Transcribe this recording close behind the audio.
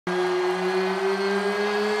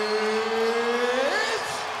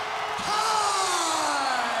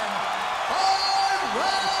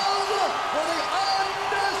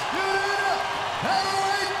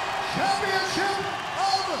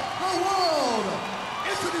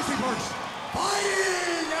course,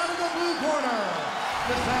 fighting out of the blue corner.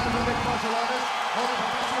 This man is a mixed martial artist, holding a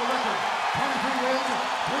professional record, 23 wins,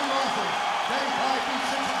 3 losses, 35 feet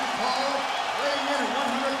 6 inches tall, weighing in at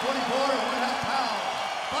 124.5 pounds.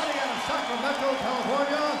 Fighting out of Sacramento,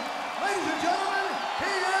 California. Ladies and gentlemen,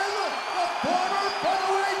 he is the former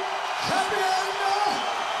featherweight champion,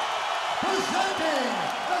 presenting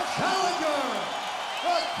the challenger,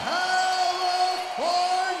 the California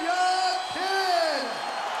Kid,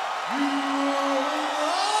 Urijah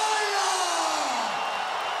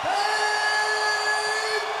Faber!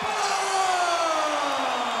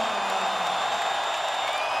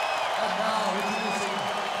 And now introducing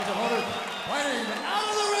his opponent, fighting out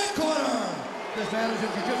of the red corner. This man is a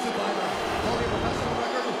jiu-jitsu fighter, holding a professional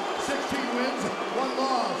record, 16 wins, 1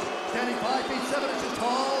 loss, standing 5 feet 7 inches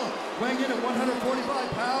tall, weighing in at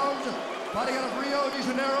 145 pounds, fighting out of Rio de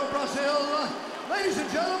Janeiro, Brazil. Ladies and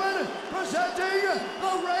gentlemen, presenting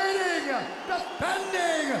the reigning,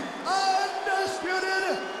 defending,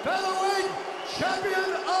 undisputed featherweight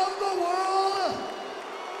champion of the world,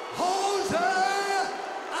 Aldo.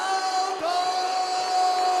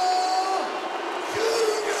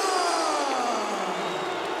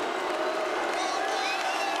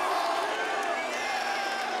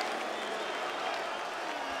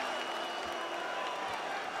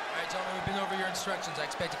 Gentlemen, we've been over your instructions. I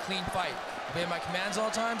expect a clean fight. Obey my commands all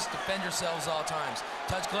times, defend yourselves all times.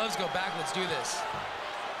 Touch gloves, go back, let's do this.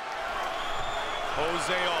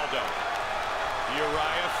 Jose Aldo,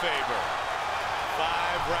 Urijah Faber.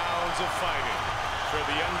 5 rounds of fighting for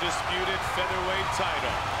the undisputed featherweight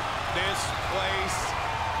title. This place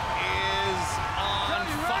is on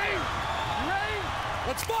fire.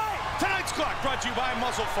 Let's fight! Tonight's clock brought to you by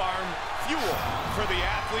Muscle Farm. Fuel for the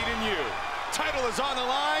athlete in you. Title is on the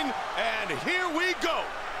line, and here we go.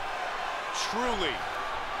 Truly,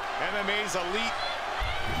 MMA's elite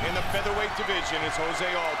in the featherweight division is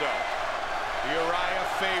Jose Aldo. Urijah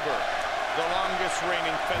Faber, the longest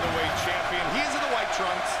reigning featherweight champion. He's in the white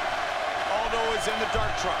trunks. Aldo is in the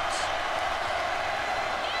dark trunks.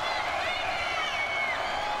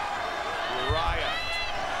 Urijah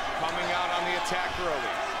coming out on the attack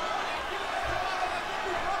early.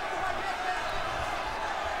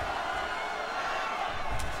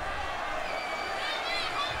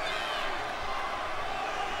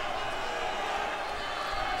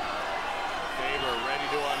 Ready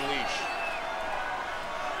to unleash.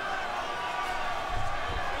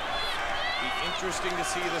 Be interesting to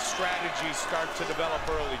see the strategy start to develop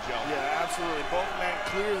early, Joe. Yeah, absolutely. Both men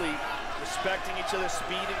clearly respecting each other's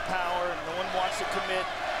speed and power. No one wants to commit.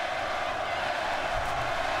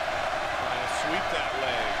 Trying to sweep that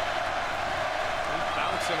leg. And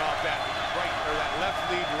bouncing off that right or that left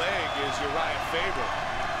lead leg is Urijah Faber.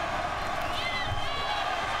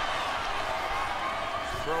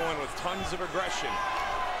 Throwing with tons of aggression.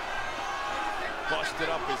 Busted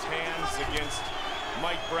up his hands against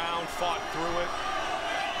Mike Brown, fought through it.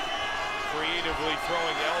 Creatively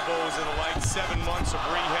throwing elbows and the like, 7 months of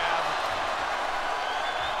rehab.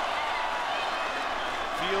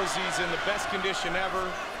 Feels he's in the best condition ever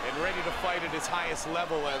and ready to fight at his highest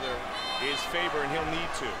level ever is Faber, and he'll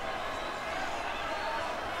need to.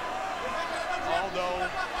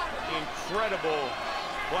 Aldo, incredible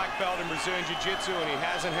black belt in Brazilian Jiu-Jitsu, and he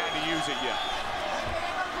hasn't had to use it yet.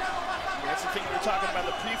 That's the thing we were talking about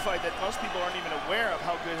the pre-fight, that most people aren't even aware of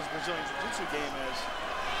how good his Brazilian Jiu-Jitsu game is.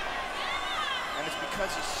 And it's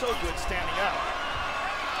because he's so good standing up.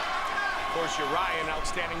 Of course, Urijah, an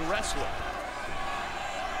outstanding wrestler.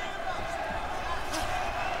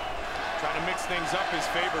 Trying to mix things up is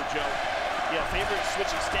Faber, Joe. Yeah, Faber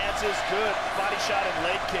switching stances, good body shot and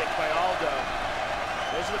leg kick by Aldo.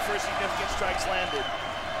 Those are the first significant strikes landed.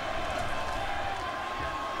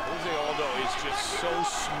 Jose Aldo is just so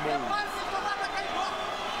smooth.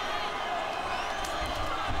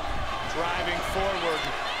 Driving forward,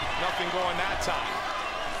 nothing going that time.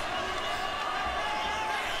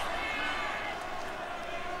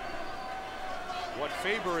 What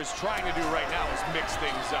Faber is trying to do right now is mix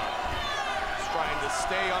things up. He's trying to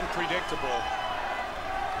stay unpredictable,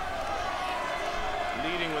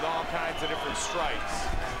 leading with all kinds of different strikes.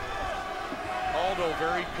 Aldo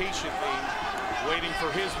very patiently waiting for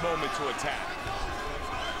his moment to attack.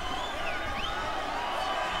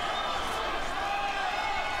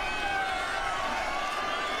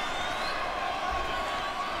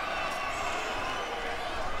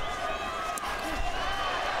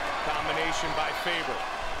 Combination by Faber.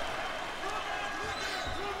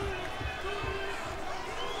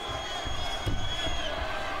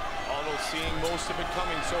 Aldo seeing most of it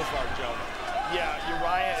coming so far, Joe. Yeah,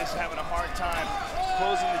 Urijah is having a hard time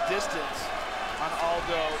closing the distance. on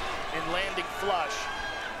Aldo and landing flush.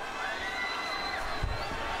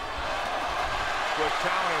 Good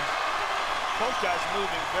counter. Both guys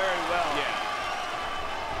moving very well. Yeah.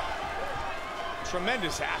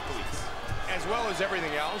 Tremendous athletes, as well as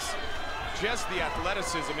everything else. Just the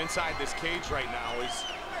athleticism inside this cage right now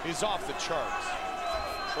is off the charts.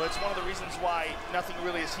 Well, it's one of the reasons why nothing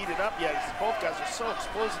really is heated up yet, is both guys are so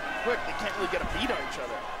explosive and quick, they can't really get a beat on each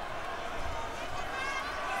other.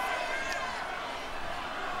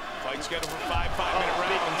 Fight scheduled for 5 5-minute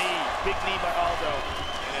rounds. Big knee by Aldo.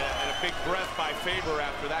 And a big breath by Faber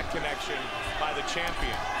after that connection by the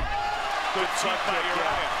champion. Good shot by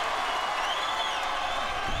Urijah.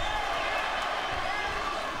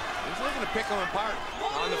 He's looking to pick him apart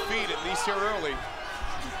on the feet, at least here early.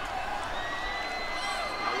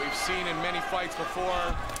 Now, we've seen in many fights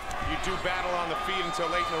before, you do battle on the feet until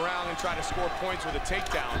late in the round and try to score points with a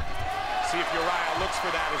takedown. See if Urijah looks for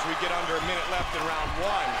that as we get under a minute left in round 1.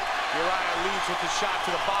 Urijah leads with the shot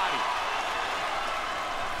to the body.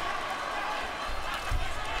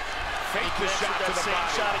 Fake the shot to the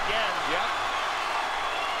body. Shot again. Yep.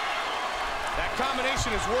 That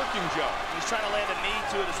combination is working, Joe. He's trying to land a knee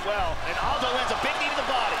to it as well. And Aldo lands a big knee to the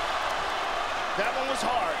body. That one was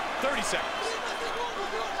hard. 30 seconds.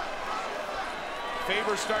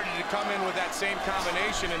 Faber started to come in with that same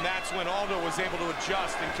combination, and that's when Aldo was able to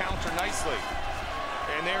adjust and counter nicely.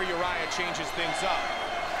 And there Urijah changes things up.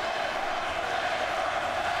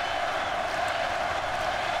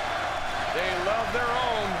 They love their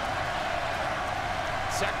own.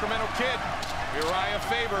 Sacramento kid, Urijah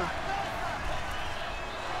Faber.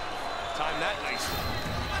 Timed that nicely.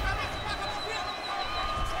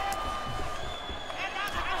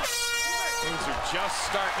 Things are just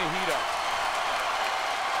starting to heat up.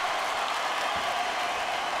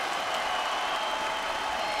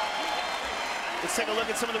 Let's take a look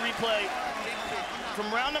at some of the replay.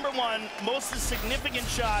 From round number 1, most of the significant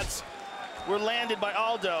shots were landed by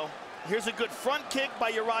Aldo. Here's a good front kick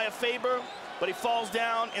by Urijah Faber, but he falls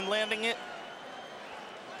down in landing it.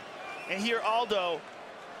 And here Aldo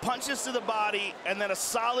punches to the body and then a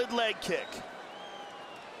solid leg kick.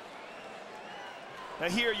 Now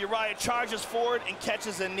here Urijah charges forward and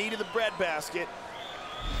catches a knee to the breadbasket.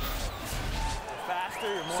 Faster,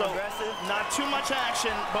 you're more aggressive. Not too much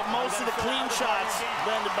action, but most of the clean shots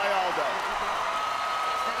landed by Aldo.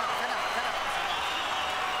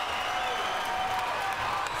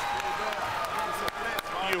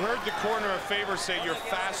 You heard the corner of Faber say you're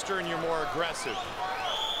faster and you're more aggressive.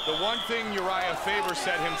 The one thing Urijah Faber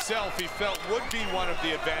said himself he felt would be one of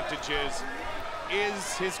the advantages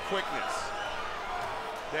is his quickness.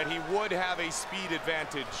 That he would have a speed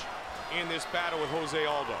advantage in this battle with Jose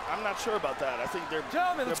Aldo. I'm not sure about that. I think they're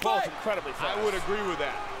both fight. incredibly fast. I would agree with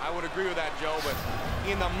that. I would agree with that, Joe, but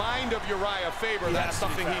in the mind of Urijah Faber, that's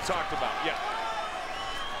something he talked about. Yeah.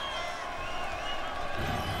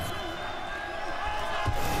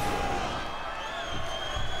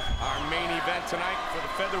 Our main event tonight for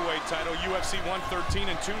the featherweight title, UFC 113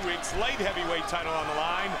 in 2 weeks. Light heavyweight title on the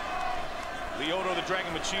line. Lyoto the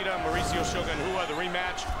Dragon Machida, Mauricio Shogun Hua, the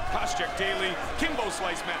rematch. Koscheck Daly, Kimbo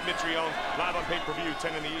Slice, Matt Mitrione. Live on pay-per-view,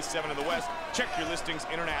 10 in the East, 7 in the West. Check your listings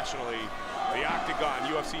internationally. The Octagon,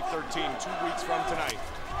 UFC 13, 2 weeks from tonight.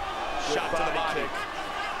 Shot to the body. Kick.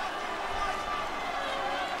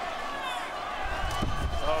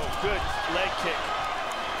 Oh, good leg kick.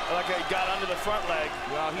 Like he got under the front leg.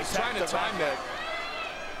 Well, he's trying to time that.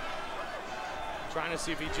 Trying to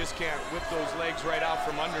see if he just can't whip those legs right out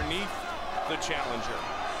from underneath the challenger.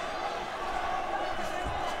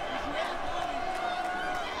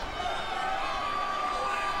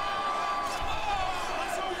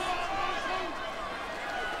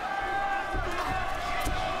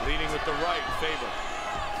 Leading with the right, Faber.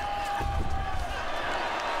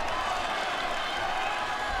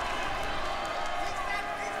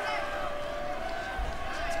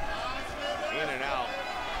 In and out.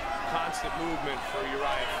 Constant movement for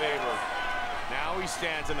Urijah Faber. Now he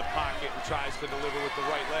stands in the pocket and tries to deliver with the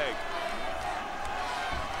right leg.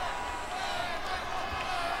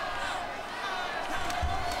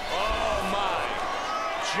 Oh my!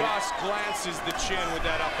 Just glances the chin with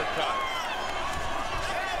that uppercut.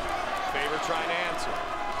 Faber trying to answer.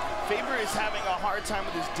 Faber is having a hard time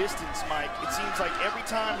with his distance, Mike. It seems like every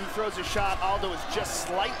time he throws a shot, Aldo is just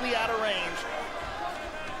slightly out of range,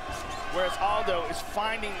 whereas Aldo is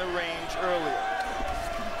finding the range earlier,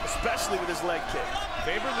 especially with his leg kick.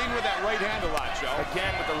 Faber leading with that right hand a lot, Joe.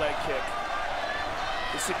 Again with the leg kick.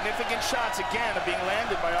 The significant shots again are being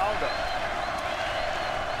landed by Aldo.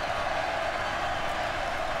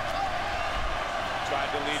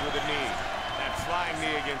 Tried to lead with a knee. That flying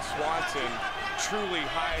knee against Swanson truly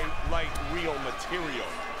highlight reel material.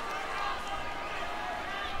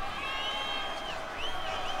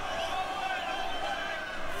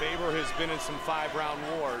 Faber has been in some 5-round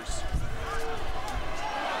wars.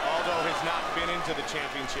 Aldo has not been into the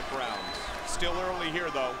championship rounds. Still early here,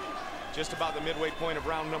 though. Just about the midway point of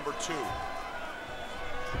round number 2.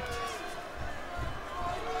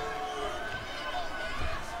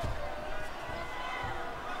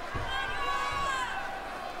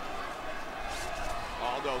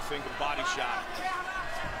 Aldo, think of body shot.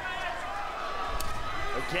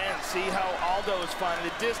 Again, see how Aldo is finding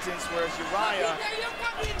the distance, whereas Urijah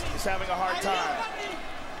is having a hard time.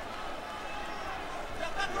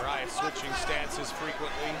 Urijah switching stances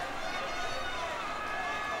frequently.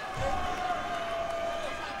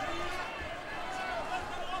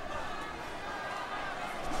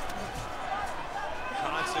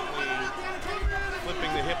 Constantly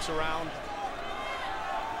flipping the hips around.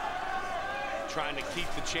 Trying to keep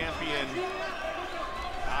the champion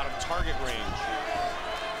out of target range.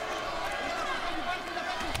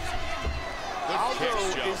 Aldo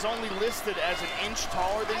is only listed as an inch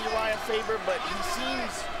taller than Urijah Faber, but he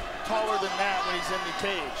seems taller than that when he's in the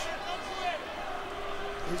cage.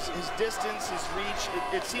 His distance, his reach,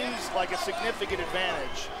 it seems like a significant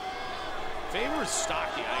advantage. Faber's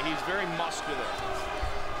stocky. He's very muscular.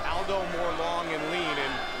 Aldo more long and lean.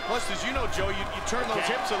 And plus, as you know, Joe, you turn those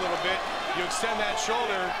hips a little bit, you extend that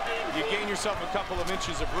shoulder, you gain yourself a couple of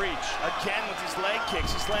inches of reach. Again, with his leg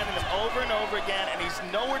kicks, he's landing them over and over again, and he's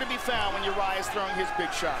nowhere to be found when Urijah is throwing his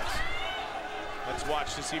big shots. Let's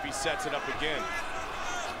watch to see if he sets it up again.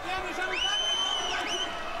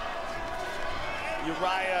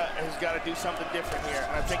 Urijah has got to do something different here,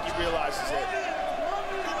 and I think he realizes it.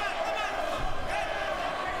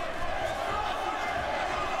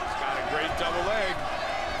 He's got a great double leg.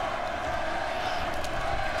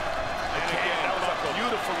 And again, that was a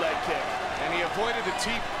beautiful leg kick. And he avoided the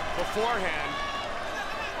teep beforehand.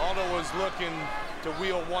 Aldo was looking to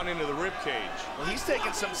wheel one into the rib cage. Well, he's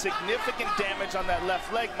taken some significant damage on that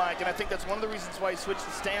left leg, Mike, and I think that's one of the reasons why he switched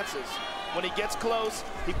the stances. When he gets close,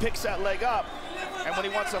 he picks that leg up, and when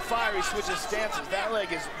he wants to fire, he switches stances. That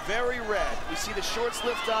leg is very red. We see the shorts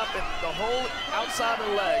lift up and the whole outside of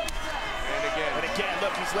the leg. And again,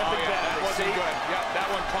 look, he's limping back. That wasn't good. Yep, that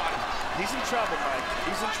one caught him. He's in trouble, Mike.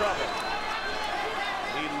 He's in trouble.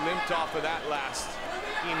 He limped off of that last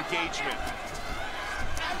engagement.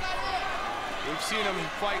 We've seen him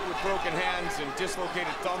fight with broken hands and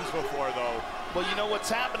dislocated thumbs before, though. Well, you know what's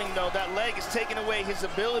happening, though? That leg is taking away his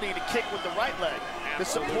ability to kick with the right leg. Absolutely. The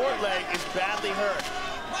support leg is badly hurt.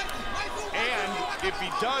 And if he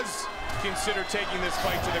does consider taking this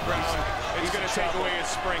fight to the ground, it's going to take away his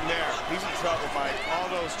spring there. He's in trouble, Mike.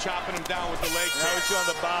 Aldo's chopping him down with the leg kick. Now he's on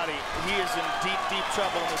the body. He is in deep, deep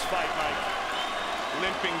trouble in this fight, Mike.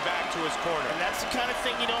 Limping back to his corner. And that's the kind of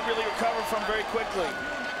thing you don't really recover from very quickly.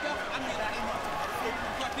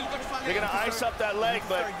 They're going to ice up that leg,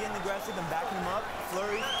 but start getting aggressive and backing him up,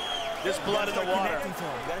 flurry. There's blood in the water. You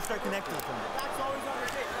got to start connecting to him. That's always on the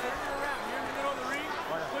tape. Turn it around. You're in the middle of the ring.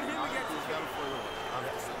 Put him against the cage.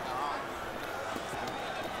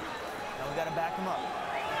 Now we got to back him up.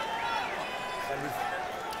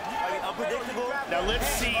 Unpredictable. Now let's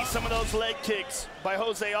see some of those leg kicks by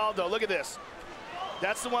Jose Aldo. Look at this.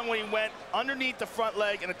 That's the one when he went underneath the front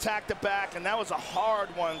leg and attacked the back, and that was a hard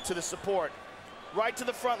one to the support. Right to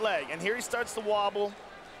the front leg, and here he starts to wobble,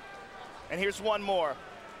 and here's one more.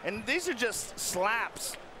 And these are just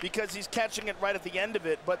slaps because he's catching it right at the end of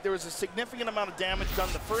it, but there was a significant amount of damage done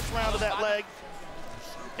in the first round of that leg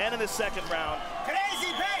and in the second round.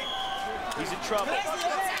 He's in trouble,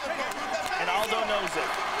 and Aldo knows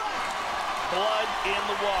it. Blood in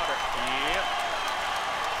the water. Yep.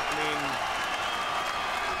 I mean,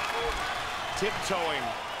 tiptoeing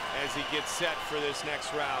as he gets set for this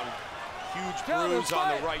next round. Huge bruise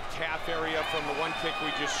on the right calf area from the one kick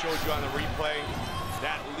we just showed you on the replay.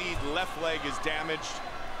 That lead left leg is damaged.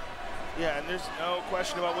 Yeah, and there's no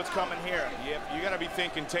question about what's coming here. Yep, you got to be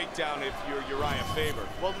thinking takedown if you're Urijah Faber.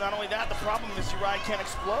 Well, not only that, the problem is Urijah can't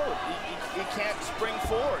explode. He can't spring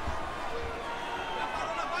forward.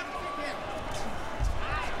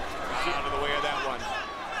 Out of the way of that one.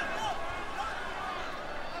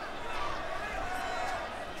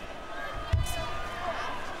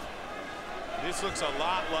 This looks a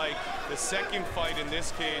lot like the second fight in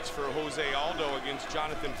this cage for Jose Aldo against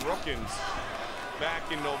Jonathan Brookins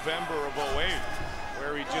back in November of '08,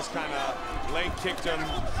 where he just kind of leg kicked him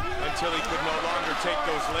until he could no longer take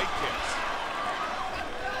those leg kicks.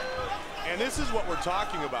 And this is what we're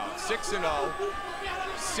talking about. 6-0,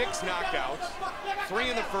 6 knockouts, 3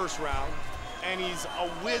 in the first round, and he's a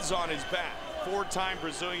whiz on his back. 4-time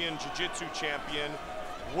Brazilian Jiu-Jitsu champion,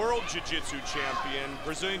 World Jiu-Jitsu champion,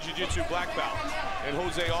 Brazilian Jiu-Jitsu black belt. And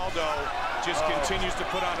Jose Aldo just continues to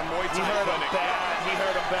put on a Muay Thai clinic. He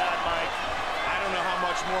hurt him bad, Mike. I don't know how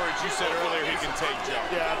much more, as you said earlier, he can take, Joe.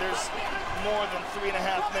 Yeah, there's more than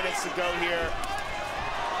 3.5 minutes to go here.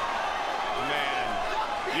 Man,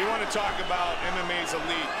 you want to talk about MMA's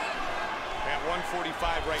elite. At 145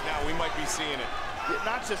 right now, we might be seeing it.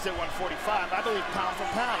 Not just at 145, I believe pound for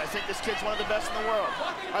pound. I think this kid's one of the best in the world.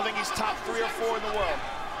 I think he's top 3 or 4 in the world.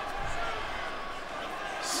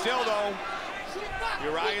 Still, though,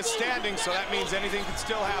 Urijah's standing, so that means anything can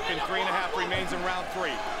still happen. 3.5 remains in round 3.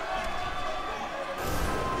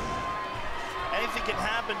 Anything can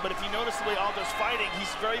happen, but if you notice the way Aldo's fighting, he's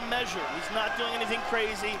very measured. He's not doing anything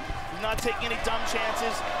crazy. He's not taking any dumb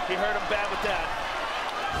chances. He hurt him bad with that.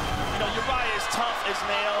 You know, Urijah is tough as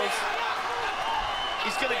nails.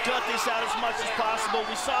 He's going to gut this out as much as possible.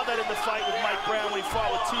 We saw that in the fight with Mike Brown when he fought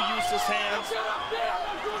with 2 useless hands.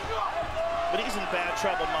 But he's in bad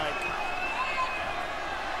trouble, Mike.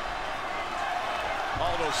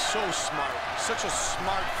 Aldo's so smart. Such a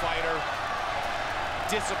smart fighter.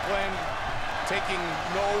 Disciplined. Taking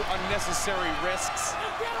no unnecessary risks.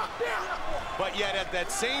 But yet at that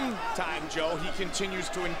same time, Joe, he continues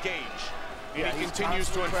to engage. Yeah, he continues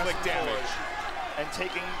to inflict damage. And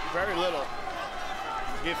taking very little.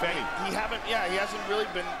 If any. He hasn't really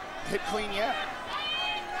been hit clean yet.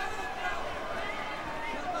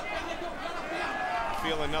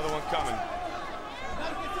 Feel another one coming.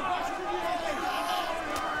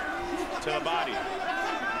 To the body.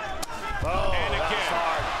 Oh, and again. That's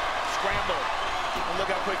hard. Scrambled. And look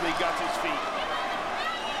how quickly he got to his feet.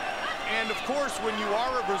 And of course, when you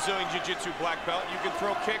are a Brazilian Jiu-Jitsu black belt, you can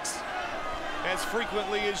throw kicks as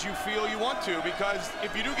frequently as you feel you want to, because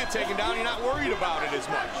if you do get taken down, you're not worried about it as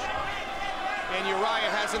much. And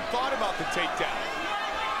Urijah hasn't thought about the takedown.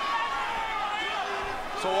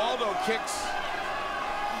 So Aldo kicks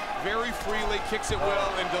very freely, kicks at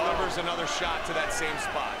will, and delivers another shot to that same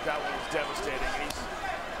spot. That one was devastating. He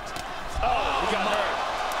got hurt.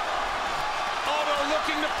 Aldo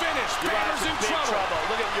looking to finish. Faber's in trouble.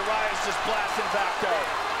 Look at Urijah's just blasting back there.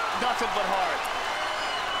 Nothing but hard.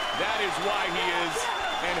 That is why he is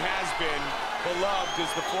and has been beloved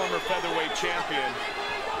as the former featherweight champion.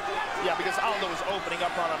 Yeah, because Aldo was opening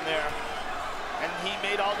up on him there. And he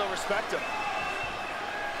made Aldo respect him.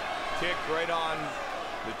 Kick right on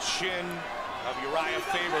the chin of Urijah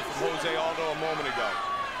Faber from Jose Aldo a moment ago.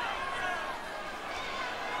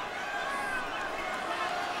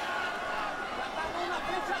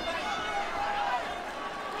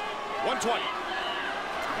 .120.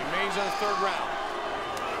 Remains in the 3rd round.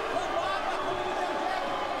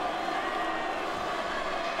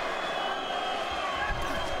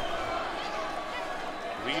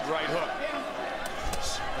 Lead right hook.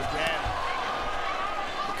 Again.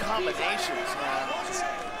 The combinations, man. Just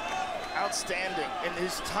outstanding in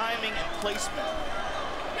his timing and placement.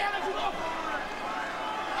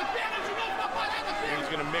 And he's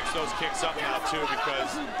going to mix those kicks up now, too,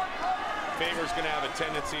 because Faber's going to have a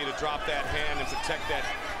tendency to drop that hand and protect that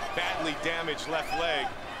badly damaged left leg,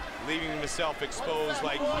 leaving himself exposed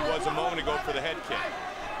like he was a moment ago for the head kick.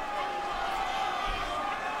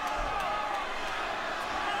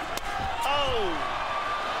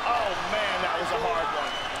 Oh man, that was a hard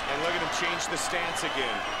one. And look at him change the stance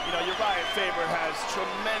again. You know, Urijah Faber has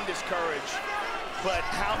tremendous courage, but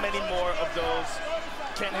how many more of those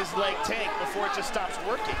can his leg take before it just stops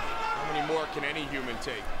working? How many more can any human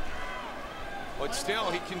take? But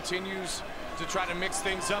still, he continues to try to mix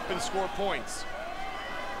things up and score points.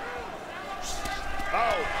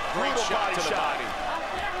 Oh, great shot to the shot. body.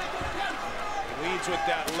 He leads with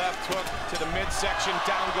that left hook to the midsection.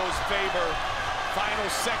 Down goes Faber.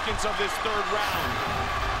 Final seconds of this 3rd round.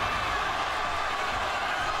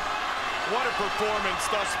 What a performance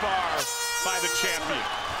thus far by the champion.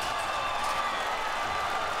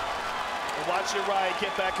 And watch Urijah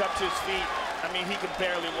get back up to his feet. I mean, he can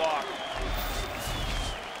barely walk.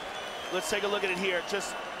 Let's take a look at it here.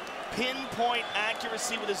 Just pinpoint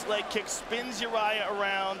accuracy with his leg kick. Spins Urijah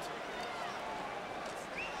around.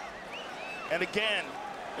 And again,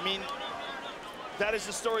 I mean, that is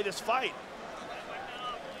the story of this fight.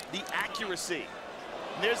 The accuracy.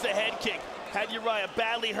 And there's the head kick. Had Urijah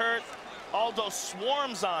badly hurt, Aldo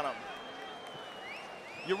swarms on him.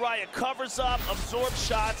 Urijah covers up, absorbs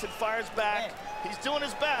shots, and fires back. He's doing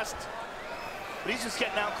his best, but he's just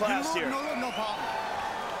getting outclassed here. No problem.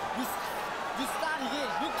 You start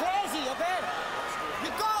here. You crazy, okay?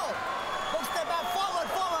 You go. Go step back,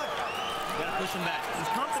 forward. You gotta push him back.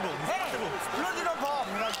 He's comfortable. He's comfortable. No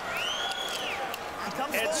problem.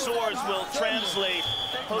 Ed Soares will translate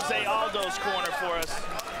Jose Aldo's corner for us.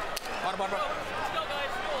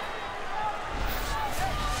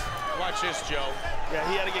 Watch this, Joe. Yeah,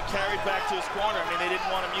 he had to get carried back to his corner. I mean, they didn't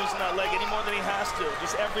want him using that leg any more than he has to.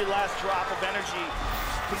 Just every last drop of energy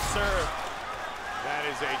conserved. That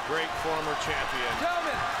is a great former champion.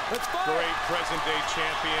 Gentlemen, let's fight. Great present-day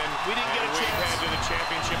champion. We didn't get a We chance. head to the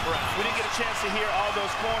championship round. We didn't get a chance to hear all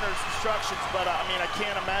those corners instructions, but I mean, I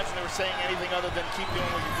can't imagine they were saying anything other than keep doing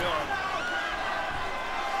what you're doing.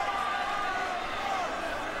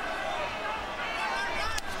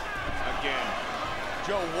 Again,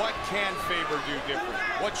 Joe, what can Faber do different?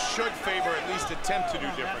 What should Faber at least attempt to do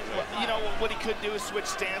differently? You know, what he could do is switch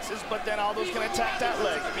stances, but then Aldo's going to attack that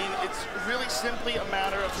leg. I mean, it's really simply a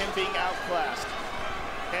matter of him being outclassed.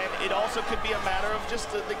 And it also could be a matter of just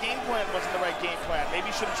the game plan wasn't the right game plan. Maybe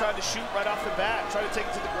he should have tried to shoot right off the bat, try to take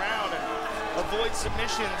it to the ground and avoid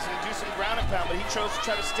submissions and do some ground and pound, but he chose to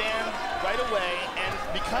try to stand right away, and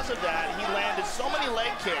because of that, he landed so many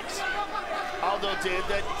leg kicks, Aldo did,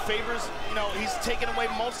 that Faber's, you know, he's taken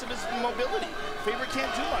away most of his mobility. Faber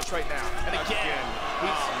can't do much right now. And again,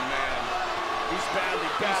 he's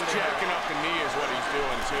badly jacking up the knee is what he's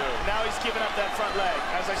doing, too. Now he's giving up that front leg,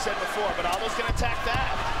 as I said before, but Aldo's going to attack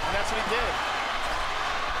that, and that's what he did.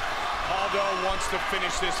 Aldo wants to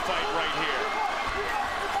finish this fight right here.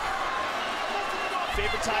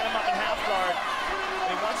 Faber tied him up in half guard,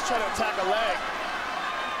 and he wants to try to attack a leg.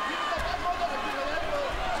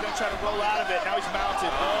 He's going to try to roll out of it. Now he's mounted.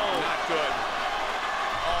 Oh, not good.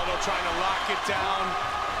 Aldo trying to lock it down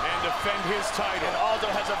and defend his title. And Aldo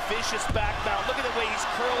has a vicious back mount. Look at the way he's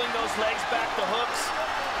curling those legs back to hooks.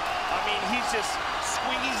 I mean, he's just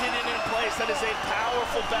squeezing it in place. That is a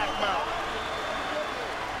powerful back mount.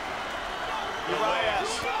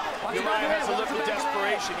 Urijah has a look of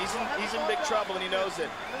desperation. He's in big trouble and he knows it.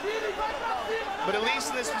 But at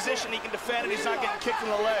least in this position he can defend and he's not getting kicked in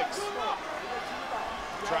the legs.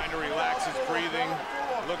 Trying to relax his breathing.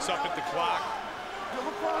 Looks up at the clock.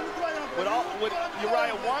 What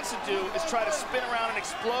Urijah wants to do is try to spin around and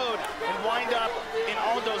explode and wind up in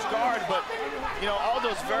Aldo's guard, but you know,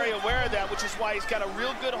 Aldo's very aware of that, which is why he's got a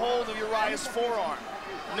real good hold of Urijah's forearm.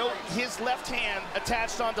 Note his left hand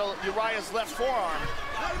attached onto Urijah's left forearm.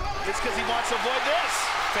 It's because he wants to avoid this.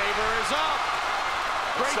 Faber is up.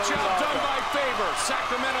 Great job done by Faber.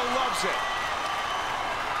 Sacramento loves it.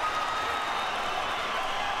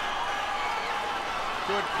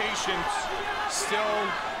 Good patience. Still,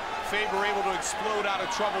 Faber able to explode out of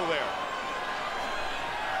trouble there.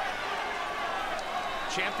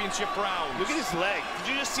 Championship round. Look at his leg.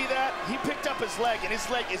 Did you just see that? He picked up his leg, and his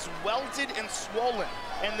leg is welted and swollen.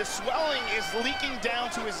 And the swelling is leaking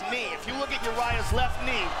down to his knee. If you look at Urijah's left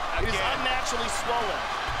knee, it is unnaturally swollen.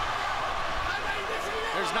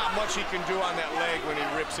 There's not much he can do on that leg when he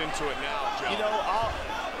rips into it now, Joe. You know,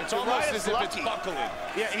 it's almost as if it's buckling.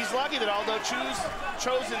 Yeah, he's lucky that Aldo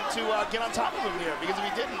chosen to get on top of him here, because if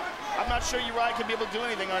he didn't, I'm not sure Urijah could be able to do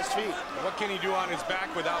anything on his feet. What can he do on his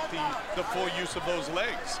back without the full use of those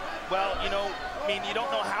legs? Well, you know, I mean, you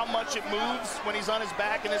don't know how much it moves when he's on his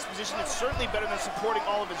back in this position. It's certainly better than supporting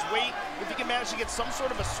all of his weight. If he can manage to get some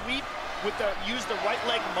sort of a sweep with use the right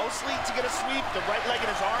leg mostly to get a sweep, the right leg in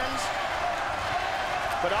his arms.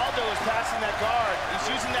 But Aldo is passing that guard. He's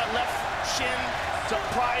using that left shin to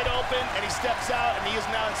pry it open, and he steps out, and he is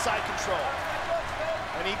now in side control.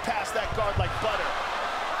 And he passed that guard like butter.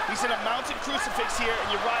 He's in a mounted crucifix here, and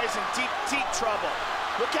Urijah's in deep, deep trouble.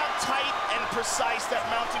 Look how tight and precise that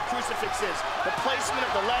mounted crucifix is. The placement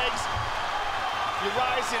of the legs.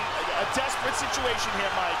 Urijah's in a desperate situation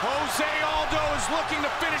here, Mike. Jose Aldo is looking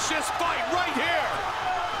to finish this fight right here.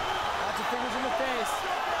 Lots of fingers in the face.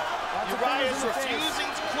 Urijah is refusing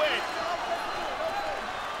to quit.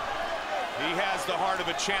 He has the heart of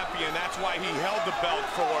a champion. That's why he held the belt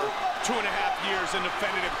for 2.5 years and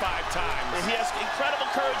defended it 5 times. He has incredible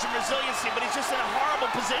courage and resiliency, but he's just in a horrible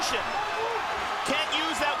position. Can't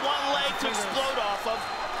use that one leg to explode off of.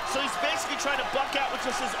 So he's basically trying to buck out with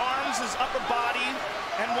just his arms, his upper body,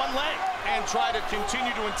 and one leg. And try to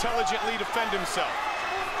continue to intelligently defend himself.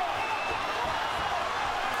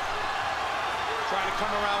 Trying to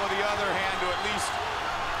come around with the other hand to at least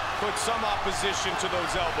put some opposition to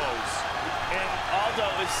those elbows. And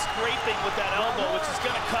Aldo is scraping with that elbow, which is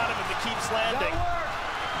going to cut him if he keeps landing.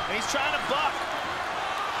 And he's trying to buck.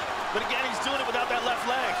 But again, he's doing it without that left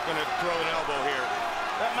leg. Going to throw an elbow here.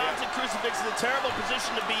 That mounted crucifix is a terrible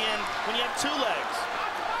position to be in when you have 2 legs.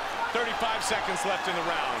 35 seconds left in the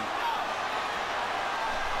round.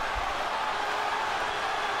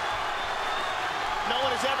 No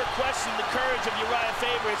one has ever questioned the courage of Urijah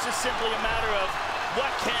Faber. It's just simply a matter of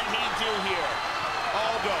what can he do here.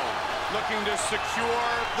 Aldo looking to secure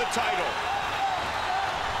the title.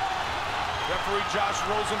 Referee Josh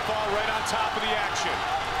Rosenthal right on top of the action.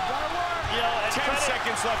 You know, 10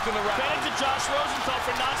 seconds left in the round. Credit to Josh Rosenthal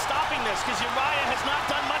for not stopping this, because Urijah has not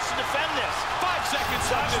done much to defend this. 5 seconds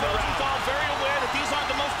left in the round. Rosenthal very aware that these aren't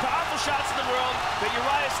the most powerful shots in the world, that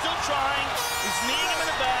Urijah is still trying. He's kneeing him in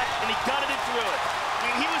the back, and he gutted it through it. I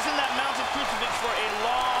mean, he was in that mounted crucifix for a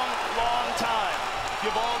long, long time.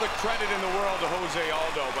 Give all the credit in the world to Jose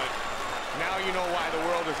Aldo, but now you know why the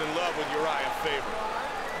world is in love with Urijah Faber.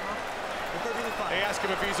 They ask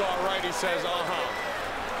him if he's all right. He says, uh-huh.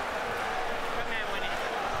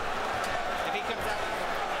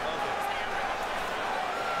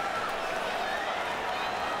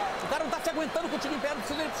 O cara não tá te aguentando contigo em pé, não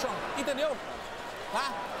precisa ir pro chão, entendeu?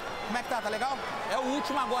 Tá? Como é que tá? Tá legal? É o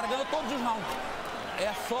último agora, ganhou todos os rounds.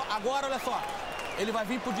 É só, agora olha só, ele vai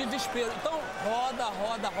vir pro desespero. Então roda,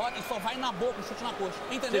 roda, roda e só vai na boca, chute na coxa,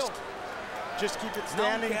 entendeu? Just keep it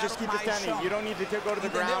standing, just keep it standing. You don't need to go to the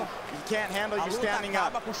ground. You can't handle you standing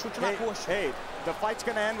up. Hey, the fight's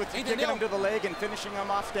going to end with you kicking him to the leg and finishing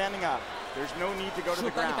him off standing up. There's no need to go to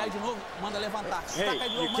the ground. Hey,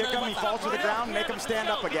 you kick him, he falls to the ground, make him stand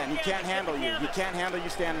up again. He can't handle you. He can't handle you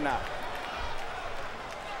standing up.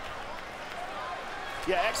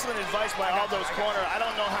 Yeah, excellent advice by Aldo's corner. I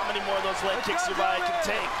don't know how many more of those leg kicks Urijah can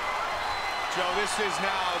take. Joe, this is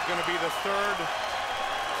now going to be the third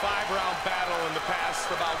 5-round battle in the past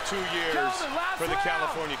about 2 years for the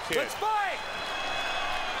California Kid.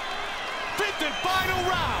 Fifth and final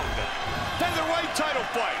round, featherweight title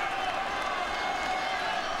fight.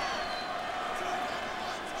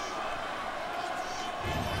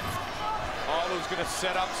 Aldo's going to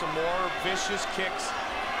set up some more vicious kicks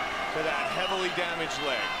to that heavily damaged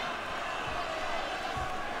leg.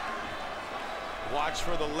 Watch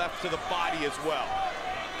for the left to the body as well.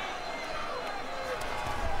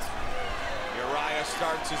 Urijah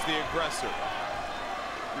starts as the aggressor.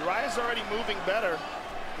 Uriah's already moving better.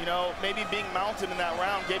 You know, maybe being mounted in that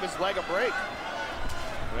round gave his leg a break.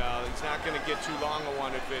 Well, it's not going to get too long a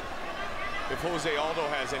one if Jose Aldo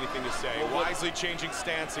has anything to say. Well, wisely changing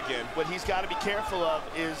stance again. What he's got to be careful of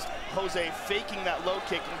is Jose faking that low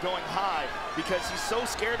kick and going high, because he's so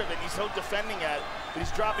scared of it, he's so defending it, that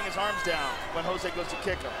he's dropping his arms down when Jose goes to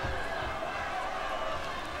kick him.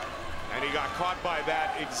 And he got caught by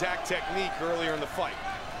that exact technique earlier in the fight.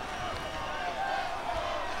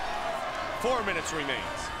 4 minutes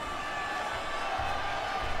remains.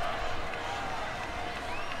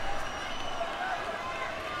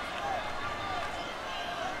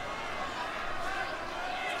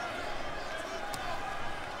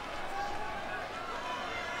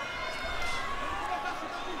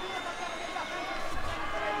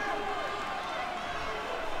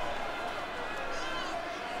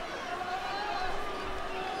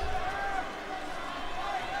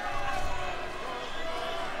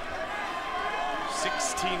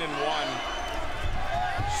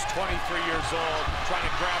 He's 23 years old, trying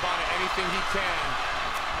to grab onto anything he can.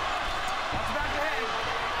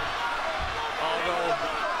 Aldo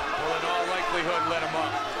will in all likelihood let him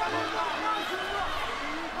up.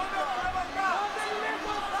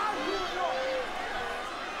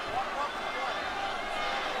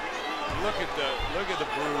 Look at the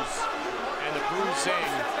bruise and the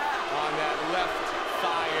bruising on that left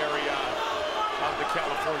thigh area of the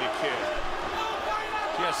California Kid.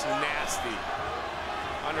 Just nasty.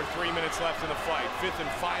 Under 3 minutes left in the fight. Fifth and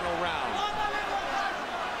final round.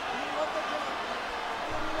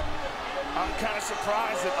 I'm kind of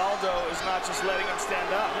surprised that Aldo is not just letting him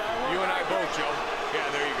stand up. You and I both, Joe. Yeah,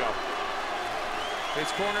 there you go.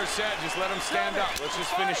 His corner said, just let him stand up. Let's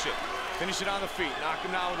just finish it. Finish it on the feet. Knock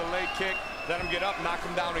him down with a leg kick. Let him get up, knock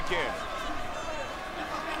him down again.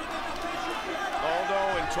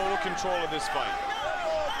 Aldo in total control of this fight.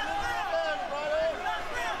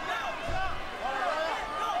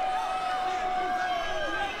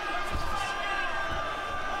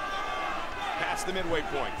 Past the midway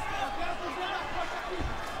point.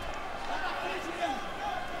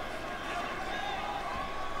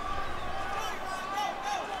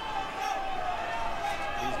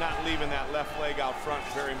 He's not leaving that left leg out front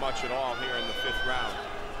very much at all here in the fifth round.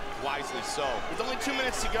 Wisely so. With only 2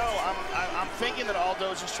 minutes to go, I'm thinking that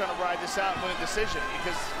Aldo is just trying to ride this out and win a decision,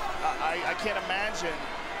 because I can't imagine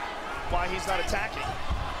why he's not attacking.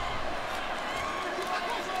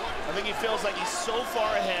 I think he feels like he's so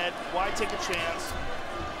far ahead. Why take a chance?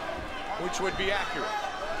 Which would be accurate.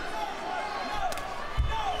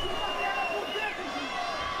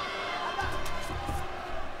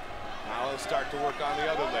 Now let's start to work on the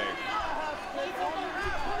other leg.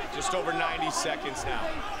 Just over 90 seconds now.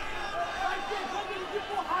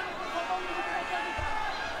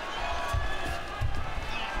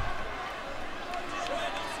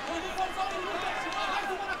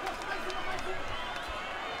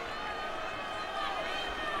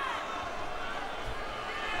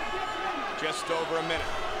 Just over a minute.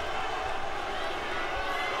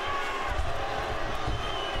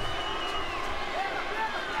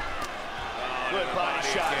 Good body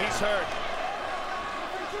shot. He's hurt.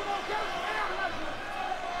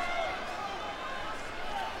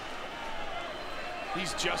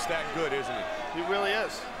 He's just that good, isn't he? He really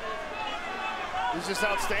is. He's just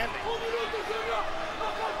outstanding.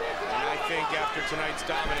 And I think after tonight's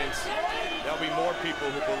dominance, there'll be more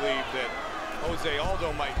people who believe that Jose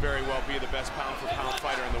Aldo might very well be the best pound-for-pound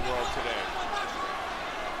fighter in the world today.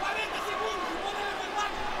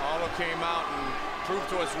 Aldo came out and proved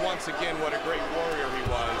to us once again what a great warrior he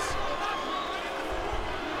was.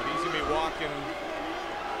 But he's gonna be walking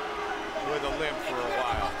with a limp for a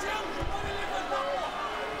while.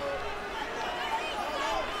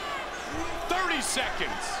 30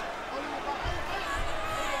 seconds.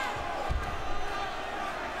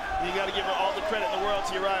 You got to give all the credit in the world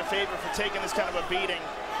to Urijah Faber for taking this kind of a beating.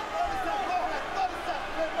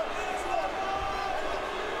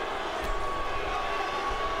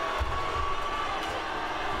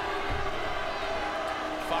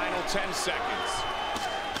 Final 10 seconds.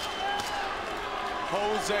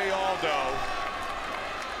 Jose Aldo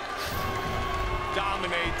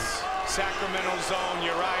dominates Sacramento zone.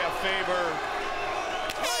 Urijah Faber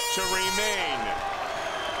to remain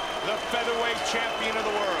the featherweight champion of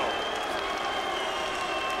the world.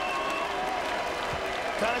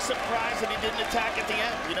 Kind of surprised that he didn't attack at the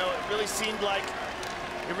end. You know, it really seemed like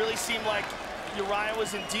Urijah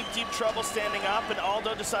was in deep, deep trouble standing up, and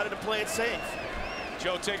Aldo decided to play it safe.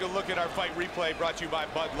 Joe, take a look at our fight replay brought to you by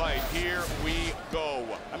Bud Light. Here we go.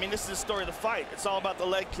 I mean, this is the story of the fight. It's all about the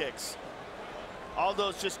leg kicks.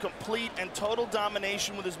 Aldo's just complete and total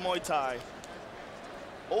domination with his Muay Thai.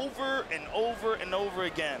 Over and over and over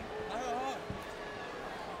again.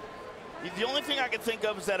 The only thing I can think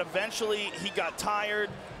of is that eventually he got tired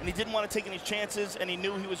and he didn't want to take any chances, and he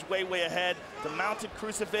knew he was way, way ahead. The mounted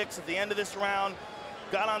crucifix at the end of this round,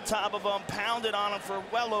 got on top of him, pounded on him for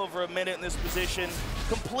well over a minute in this position.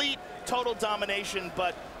 Complete, total domination,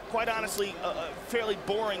 but quite honestly, a fairly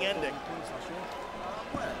boring ending.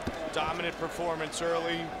 Dominant performance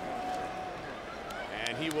early,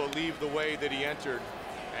 and he will leave the way that he entered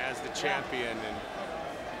as the champion, and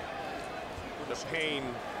the pain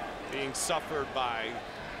being suffered by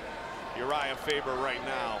Urijah Faber right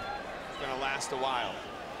now is going to last a while.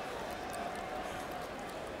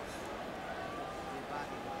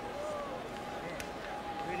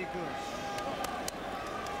 Very good.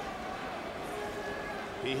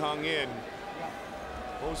 He hung in.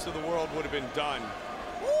 Most of the world would have been done.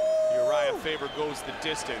 Urijah Faber goes the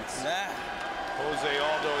distance. Jose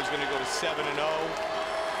Aldo is going to go to 7-0.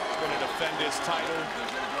 He's going to defend his title.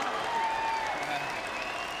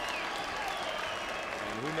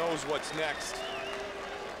 And who knows what's next?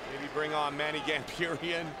 Maybe bring on Manny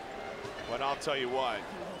Gampurian. But I'll tell you what,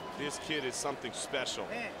 this kid is something special.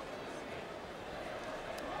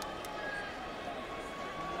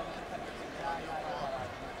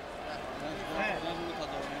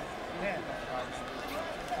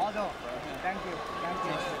 Aldo, thank you. Thank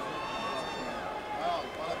you.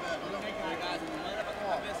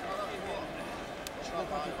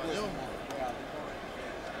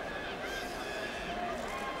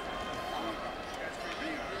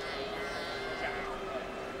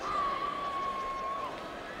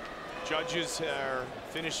 Judges are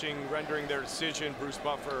rendering their decision. Bruce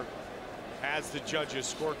Buffer has the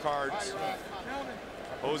judges' scorecards.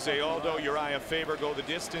 Jose Aldo, Urijah Faber go the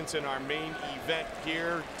distance in our main event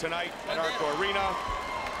here tonight at Arco Arena.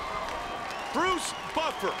 Bruce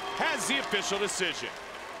Buffer has the official decision.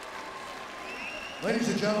 Ladies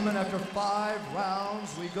and gentlemen, after 5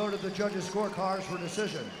 rounds, we go to the judges' scorecards for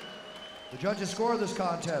decision. The judges score this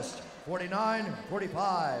contest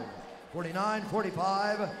 49-45,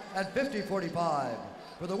 49-45, and 50-45.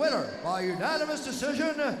 For the winner by unanimous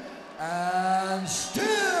decision, and still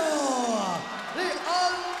the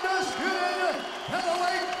undisputed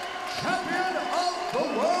featherweight